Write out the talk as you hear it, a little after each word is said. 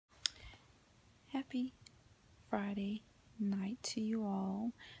Happy Friday night to you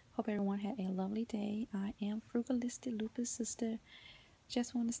all. Hope everyone had a lovely day. I am Frugalistic Lupus Sister.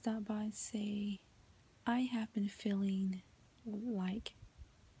 Just want to stop by and say I have been feeling like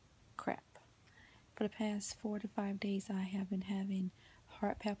crap. For the past 4 to 5 days, I have been having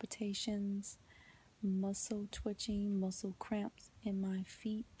heart palpitations, muscle twitching, muscle cramps in my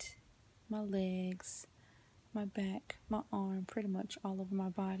feet, my legs, my back, my arm, pretty much all over my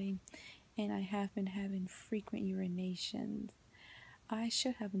body. And I have been having frequent urinations. I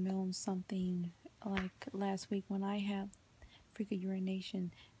should have known something like last week when I have frequent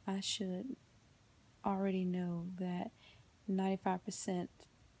urination. I should already know that 95%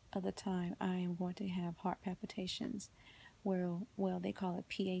 of the time I am going to have heart palpitations. Well, they call it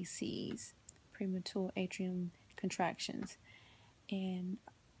PACs, premature atrium contractions. And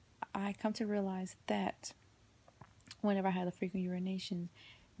I come to realize that whenever I have the frequent urinations,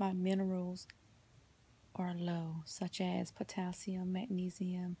 my minerals are low, such as potassium,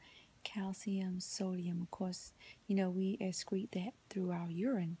 magnesium, calcium, sodium. Of course, we excrete that through our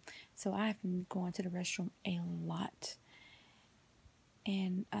urine. So I've been going to the restroom a lot.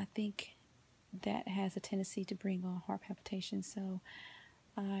 And I think that has a tendency to bring on heart palpitations. So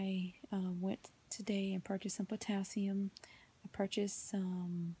I went today and purchased some potassium. I purchased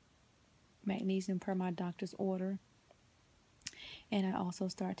some magnesium per my doctor's order. And I also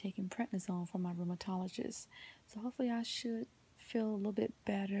started taking prednisone from my rheumatologist. So hopefully I should feel a little bit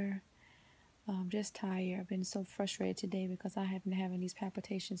better. I'm just tired. I've been so frustrated today because I have been having these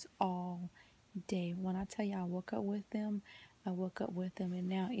palpitations all day. When I tell you I woke up with them, and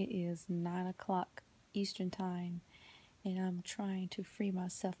now it is 9 o'clock Eastern time, and I'm trying to free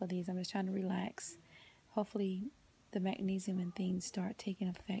myself of these. I'm just trying to relax. Hopefully the magnesium and things start taking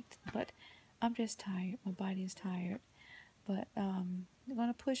effect, but I'm just tired. My body is tired. But I'm going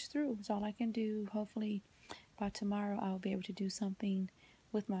to push through. It's all I can do. Hopefully by tomorrow I'll be able to do something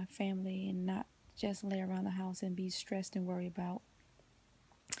with my family and not just lay around the house and be stressed and worry about,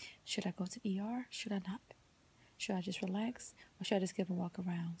 should I go to ER? Should I not? Should I just relax? Or should I just give a walk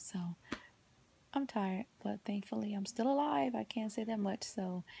around? So I'm tired, but thankfully I'm still alive. I can't say that much.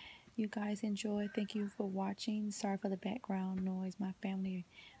 So you guys enjoy. Thank you for watching. Sorry for the background noise. My family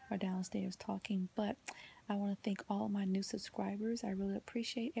are downstairs talking, but I want to thank all my new subscribers. I really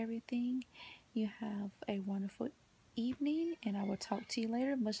appreciate everything. You have a wonderful evening, and I will talk to you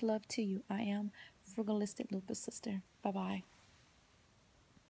later. Much love to you. I am Frugalistic Lupus Sister. Bye-bye.